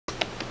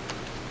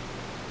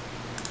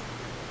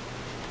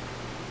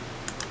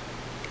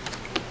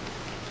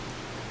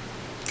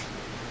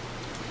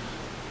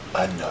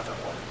another one.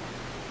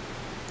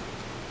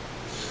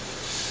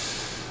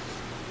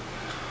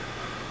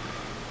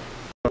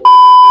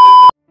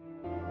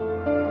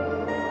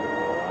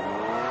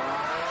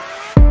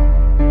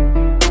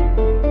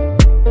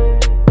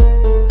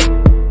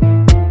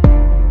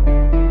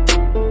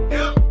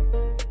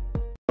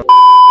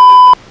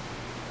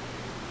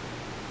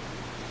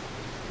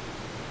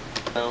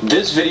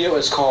 This video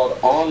is called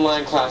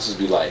Online Classes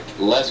Be Like.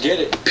 Let's get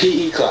it.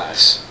 PE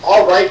class.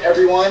 Alright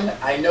everyone,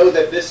 I know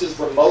that this is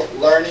remote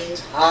learning,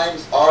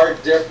 times are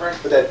different,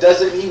 but that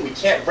doesn't mean we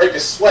can't break a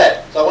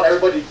sweat. So I want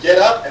everybody to get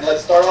up and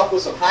let's start off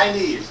with some high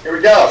knees. Here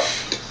we go.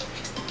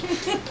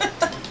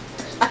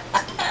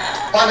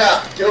 Come on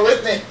now, go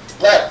with me.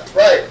 Left,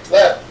 right,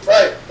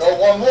 go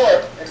one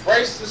more.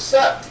 Embrace the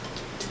step.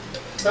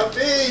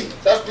 Tuffy,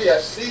 I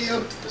see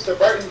you. Mr.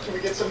 Burton, can we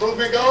get some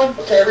movement going?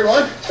 Okay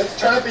everyone, let's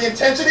turn up the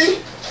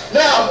intensity.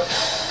 Now,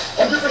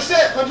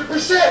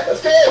 100%,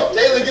 let's go.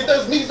 Jalen, get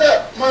those knees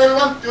up. Come on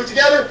everyone, do it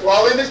together. We're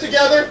all in this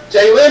together.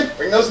 Jalen,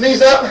 bring those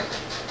knees up.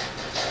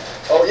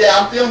 Oh yeah,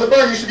 I'm feeling the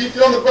burn. You should be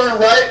feeling the burn,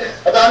 right?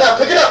 About now,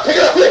 pick it up,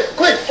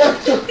 quick.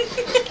 1, 2.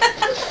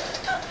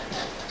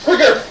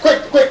 Quicker,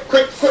 quick.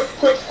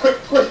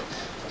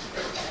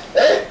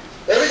 Hey,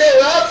 there we go,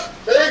 Rob.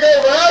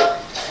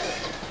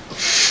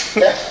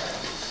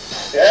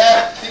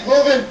 Yeah,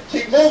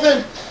 keep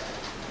moving.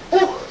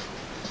 Whew.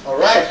 All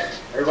right.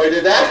 Everybody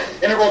did that?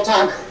 Interval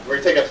time.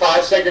 We're going to take a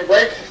 5-second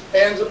break.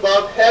 Hands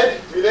above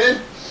head. Breathe in.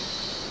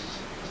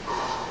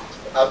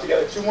 Out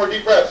together. 2 more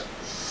deep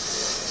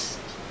breaths.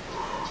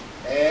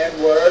 And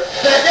we're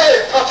back at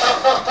it.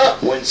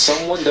 When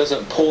someone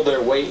doesn't pull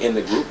their weight in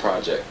the group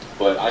project.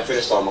 But I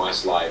finished all my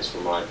slides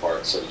for my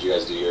part, so did you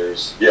guys do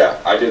yours?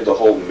 Yeah, I did the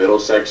whole middle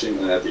section,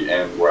 and at the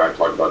end where I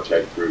talked about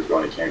Ted Cruz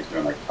going to Cancun,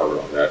 and I covered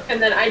all that.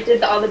 And then I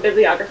did all the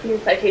bibliography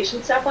and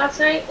citation stuff last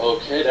night.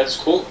 Okay, that's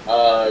cool.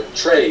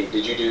 Trey,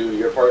 did you do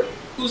your part?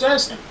 Who's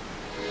asking?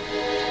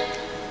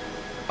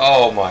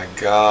 Oh my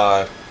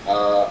god.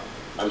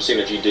 I'm seeing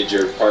if you did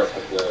your part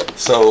of the...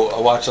 So, I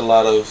watch a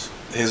lot of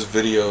his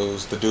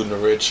videos, the dude in the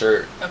red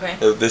shirt. Okay.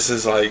 This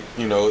is like,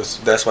 you know,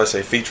 that's why I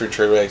say featuring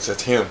Trey Rex,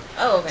 that's him.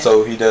 Oh, okay.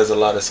 So he does a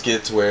lot of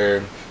skits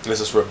where there's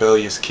this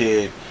rebellious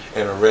kid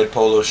in a red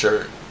polo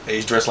shirt. And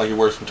he's dressed like he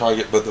works from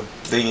Target, but the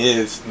thing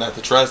is, not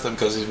to trust him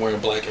because he's wearing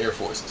black Air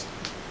Forces.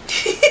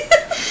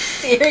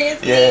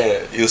 Seriously?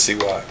 Yeah, you'll see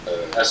why.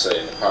 Essay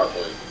in the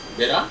PowerPoint.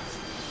 Did I?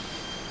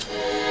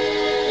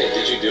 Hey,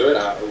 did you do it?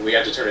 We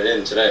have to turn it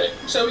in today.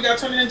 So we got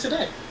to turn it in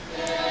today.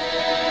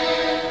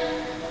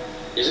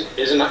 Is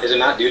it not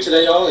due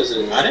today, y'all? Is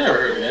it? I never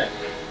heard of that.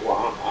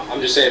 Well,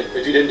 I'm just saying,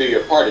 if you didn't do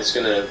your part,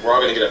 we're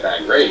all gonna get a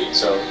bad grade.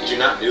 So, did you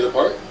not do the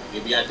part?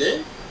 Maybe I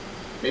did.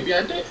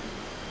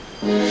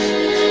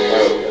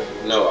 Oh,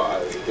 no,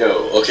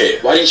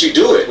 okay. Why didn't you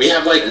do it? We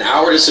have like an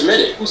hour to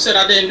submit it. Who said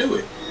I didn't do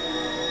it?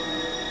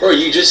 Bro,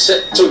 you just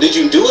said. So, did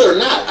you do it or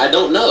not? I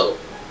don't know.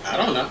 I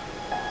don't know.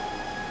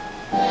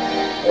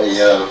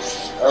 Yeah.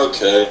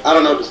 Okay. I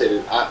don't know what to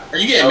say. Are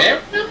you getting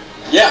mad right now?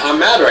 Yeah, I'm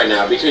mad right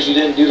now because you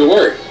didn't do the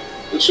work.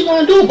 What you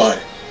gonna do about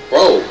it?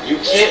 Bro, you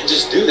can't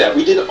just do that.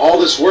 We did all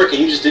this work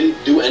and you just didn't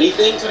do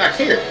anything? Who said I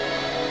care?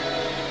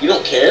 You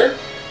don't care?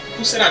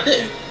 Who said I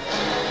didn't?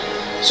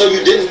 So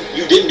you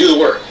didn't do the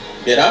work?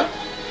 Did I?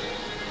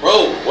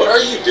 Bro, what are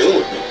you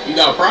doing? You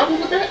got a problem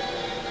with that?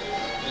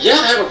 Yeah,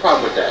 I have a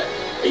problem with that.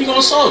 How you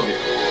gonna solve it?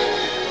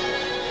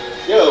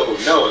 Yo,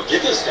 Noah,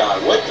 get this guy.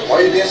 What the...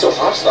 Why are you being so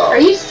hostile? Are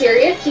you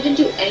serious? You didn't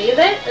do any of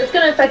it? It's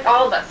gonna affect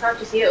all of us, not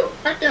just you.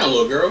 Back down,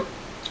 little girl.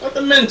 Let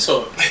the men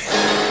talk.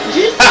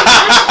 You I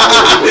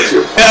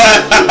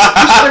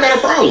got a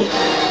problem.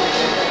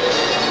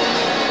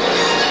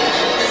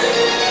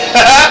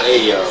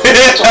 Hey, yo.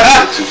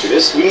 Talk to the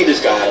teacher. We need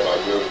this guy out of our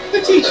group.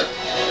 The teacher.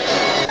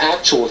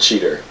 Actual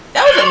cheater.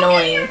 That was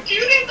annoying. Do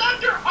this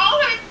after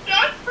all I've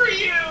done for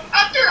you?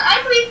 After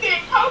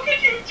everything, how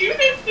could you do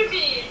this to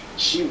me?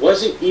 She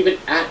wasn't even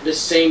at the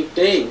same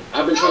thing.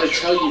 I've been trying to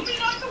tell you. told me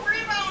not to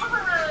worry about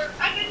her,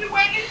 and then you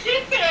went and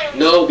did this.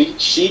 No,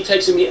 she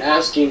texted me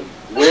asking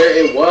where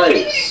it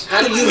was.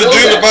 How do you know The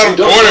dude in the that? bottom You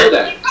don't corner. know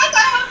that. Because I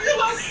have your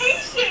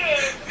location.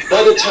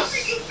 By the time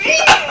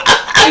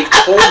I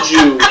told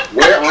you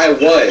where I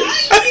was.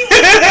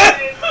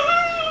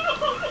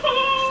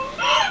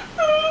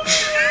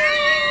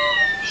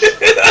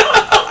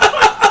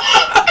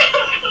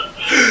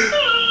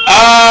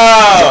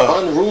 Ah!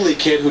 Unruly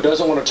kid who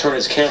doesn't want to turn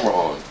his camera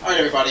on. Alright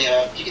everybody,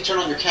 if you can turn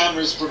on your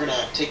cameras, we're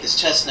gonna take this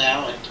test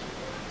now and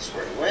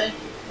square it away.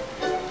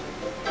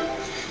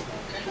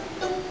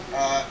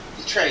 Okay.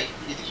 Trey,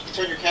 you think you can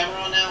turn your camera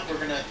on now? We're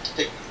gonna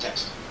take the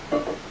test.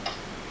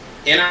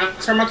 And I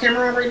turn my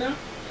camera on right now?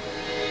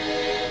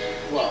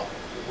 Well,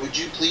 would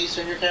you please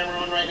turn your camera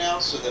on right now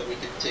so that we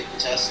can take the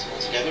test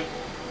together?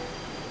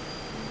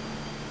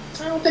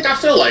 I don't think I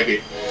feel like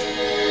it.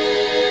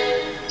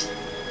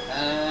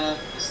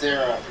 Is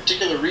there a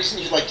particular reason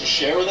you'd like to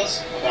share with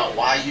us about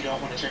why you don't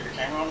want to turn your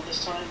camera on at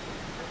this time?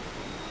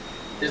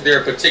 Is there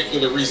a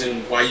particular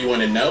reason why you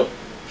want to know?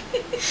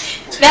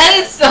 That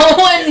is so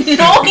annoying.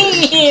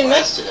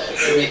 Class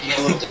today.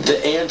 The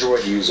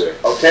Android user.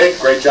 Okay,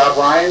 great job,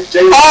 Ryan.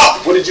 Jay,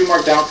 what did you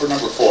mark down for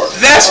number 4?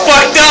 That's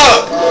fucked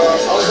up.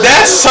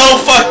 That's so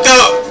fucked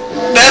up.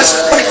 That's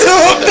fucked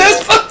up. That's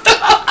fucked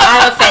up.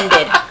 I'm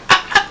offended.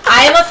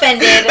 I am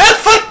offended.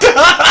 That's fucked up.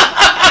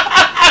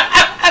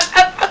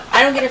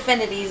 I don't get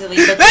offended easily,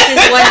 but this is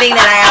one thing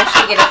that I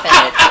actually get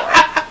offended for.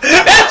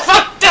 That's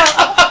fucked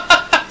up.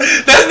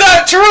 That's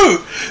not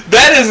true.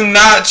 That is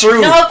not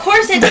true. No, of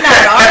course it's not.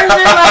 Ours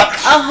are like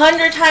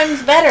 100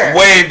 times better.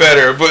 Way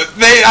better, but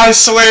I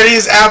swear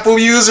these Apple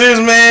users,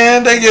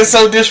 man, they get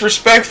so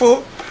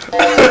disrespectful.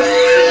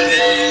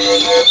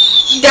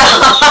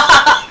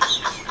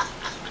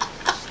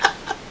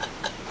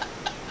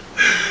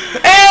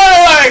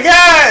 Oh my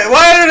god,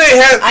 why do they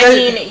have... I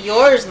mean,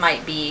 yours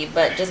might be,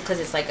 but just because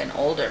it's like an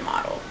older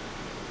model.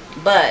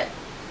 But,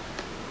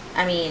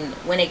 I mean,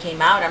 when it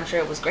came out, I'm sure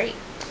it was great.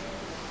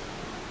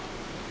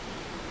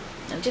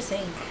 I'm just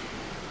saying.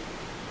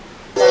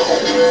 Such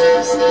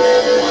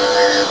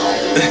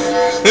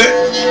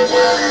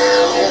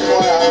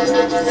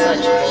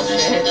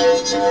bullshit.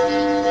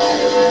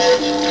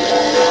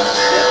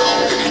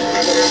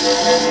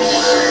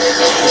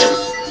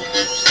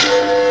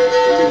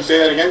 Can you say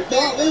that again?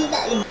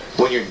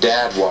 When your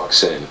dad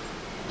walks in.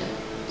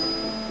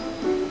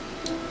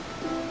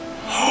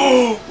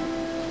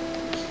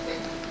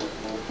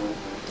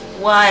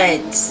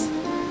 What?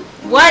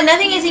 What?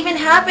 Nothing has even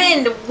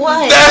happened.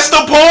 What? That's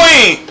the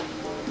point!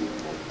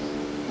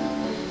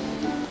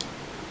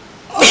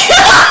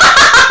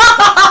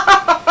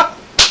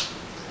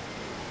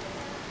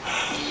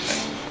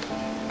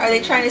 Are they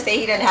trying to say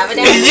he didn't have it?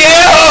 Yeah!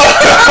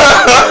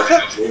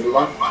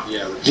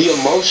 The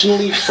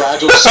emotionally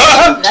fragile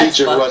substitute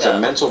teacher who has a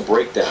mental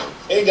breakdown.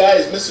 Hey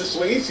guys, Mr.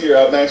 Swayze here.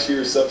 I'm actually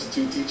your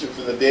substitute teacher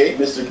for the day.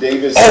 Mr.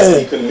 Davis,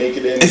 he couldn't make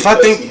it in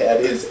because he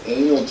had his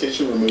anal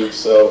tissue removed,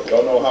 so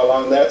don't know how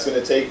long that's going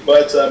to take.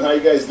 But how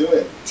you guys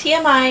doing?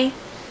 TMI.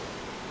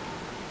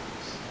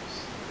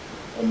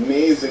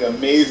 Amazing,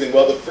 amazing.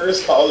 Well, the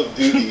first Call of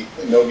Duty,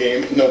 no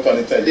game, no pun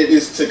intended,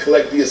 is to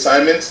collect the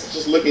assignments.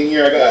 Just looking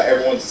here, I got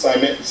everyone's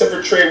assignment, except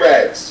for Trey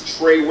Rags.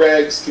 Trey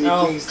Rags, can you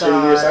please turn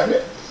in your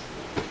assignment?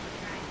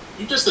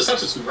 You just a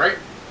substitute, right?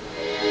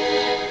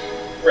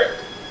 Correct.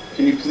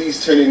 Can you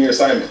please turn in your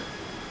assignment?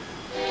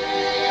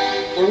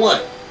 Or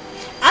what?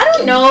 I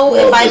don't know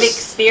if I've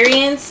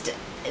experienced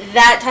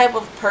that type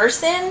of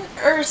person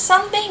or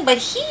something, but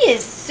he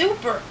is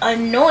super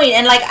annoying.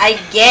 And like, I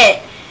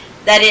get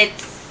that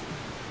it's...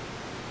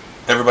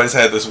 Everybody's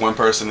had this one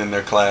person in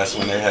their class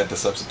when they had the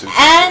substitute.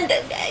 And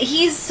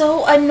he's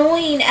so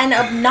annoying and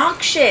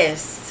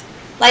obnoxious.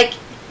 Like,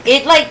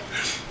 it like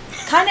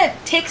kind of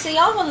ticks me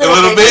off a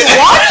little bit. Just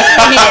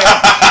watching him.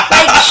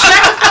 Like,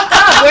 shut the fuck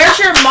up. Where's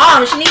your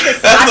mom? She needs to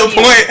slap you. That's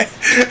the point.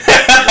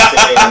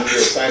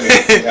 Your assignment.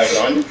 You have it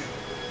on you?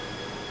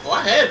 Oh, I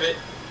have it.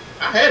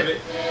 I have it.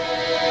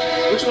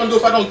 What you gonna do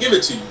if I don't give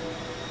it to you?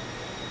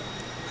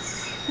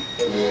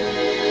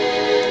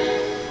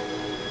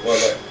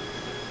 Well,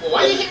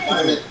 why you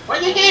hand moving? Why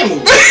you hand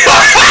moving?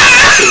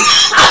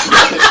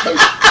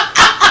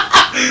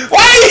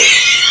 Why?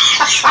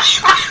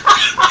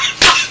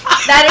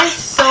 That is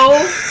so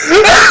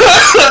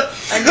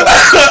annoying.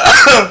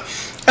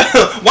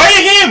 Why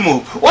your hand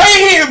move? Why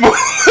your hand move?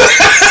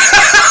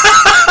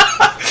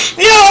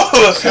 Yo!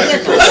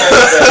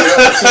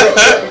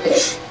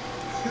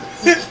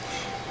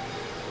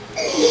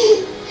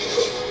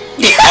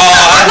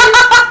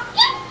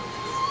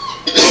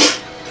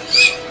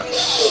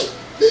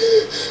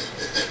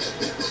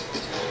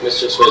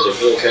 Mr. Swayze,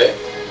 you okay?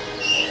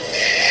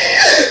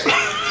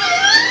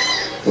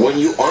 When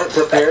you aren't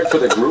prepared for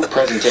the group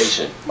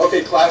presentation.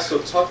 Okay, class, so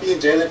Tuffy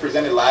and Jalen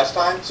presented last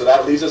time, so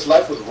that leaves us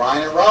left with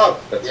Ryan and Rob.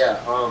 Yeah,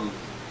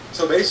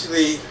 so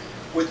basically,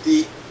 with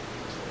the...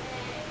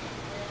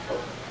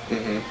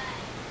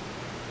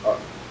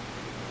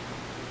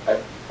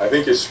 I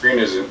think his screen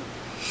isn't...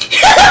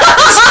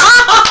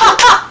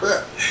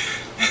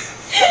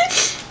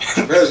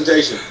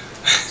 presentation.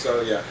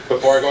 So, yeah.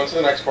 Before I go into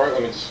the next part,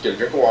 let me just get a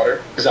drink of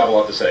water, because I have a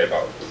lot to say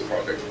about the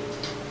project.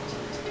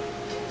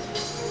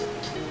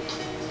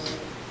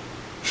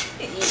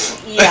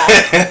 Yeah.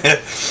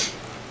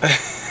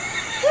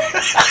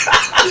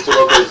 Mr.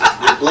 Lopez,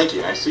 you're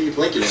blinking. I see you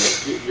blinking.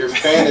 And your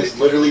fan is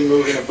literally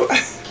moving a book.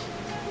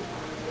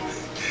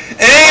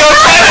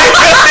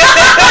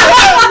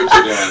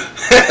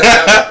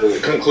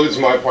 It concludes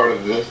my part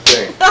of the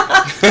thing.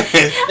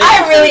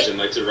 I'd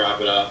like to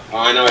wrap it up.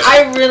 I know.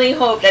 I really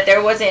hope that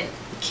there wasn't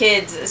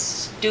kids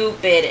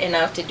stupid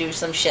enough to do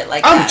some shit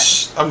like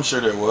that. I'm sure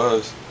there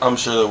was. I'm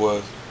sure there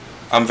was.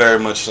 I'm very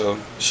much so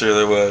sure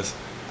there was.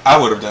 I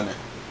would have done it.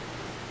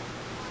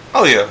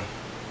 Oh yeah.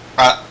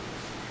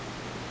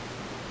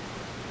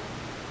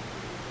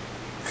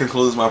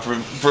 Concludes my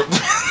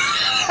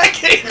I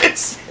can't even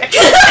say.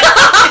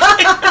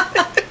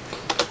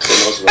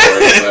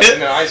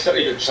 No, I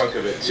studied a chunk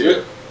of it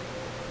too.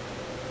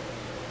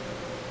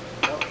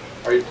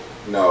 Are you?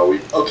 No, we.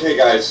 Okay,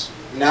 guys.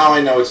 Now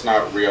I know it's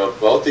not real.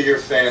 Both of your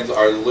fans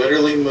are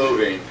literally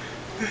moving.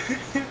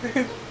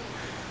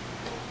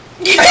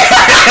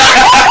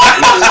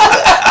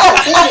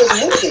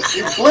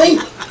 You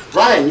blinked.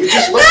 Ryan, you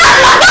just looked. I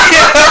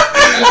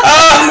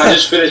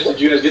just finished. Did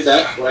you guys get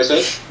that? What I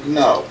said?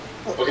 No.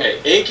 Okay.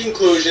 In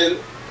conclusion,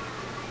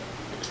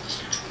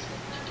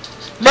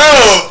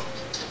 Bro!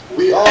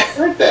 We all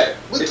heard that.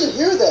 We could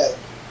hear that.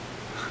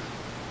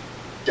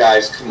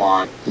 Guys, come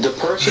on. the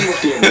person with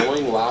the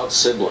annoying loud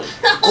sibling.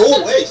 Go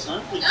away,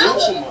 son. You're doing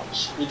too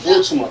much. You're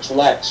doing too much.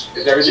 Relax.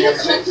 Is everything You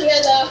okay? come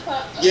here though.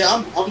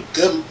 Yeah, I'm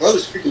good. My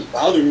brother's freaking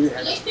bothering me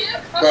right now.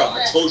 Bro,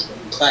 I told you, I'm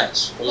in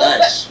class.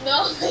 Relax.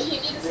 No, you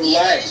need to see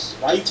Relax. this.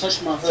 Why you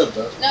touching my hood,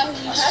 bro? No, you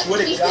I have swear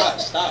to to see God,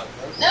 this. stop, bro.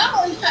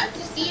 No, you have to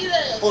see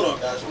this. Hold on,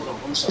 guys. Hold on.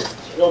 I'm sorry.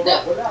 Yo, bro,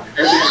 what up?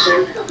 Everything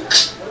okay?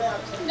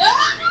 No!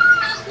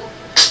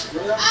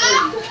 What did I tell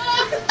you?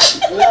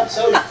 What did I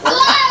tell you, bro?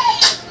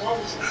 What's wrong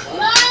with you, son?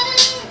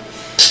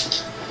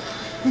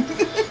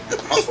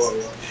 My fault,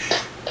 bro.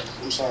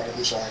 I'm sorry.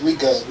 We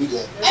good.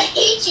 I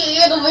hate you.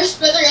 You're the worst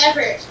brother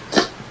ever.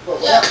 Bro,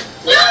 what Yeah.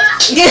 did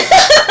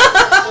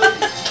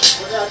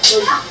I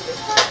tell you?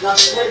 Now, I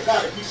swear to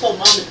God, if you tell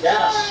mom and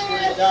dad, I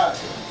swear to God.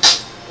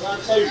 What did I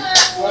tell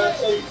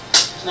you?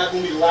 It's not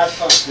going to be the last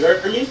time. You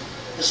heard me?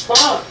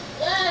 Respond.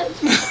 Yes.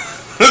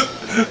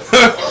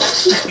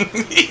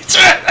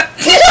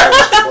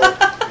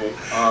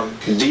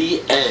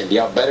 The end.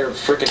 Y'all better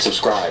freaking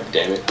subscribe,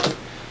 damn it.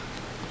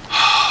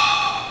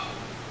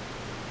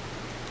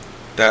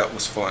 That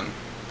was fun.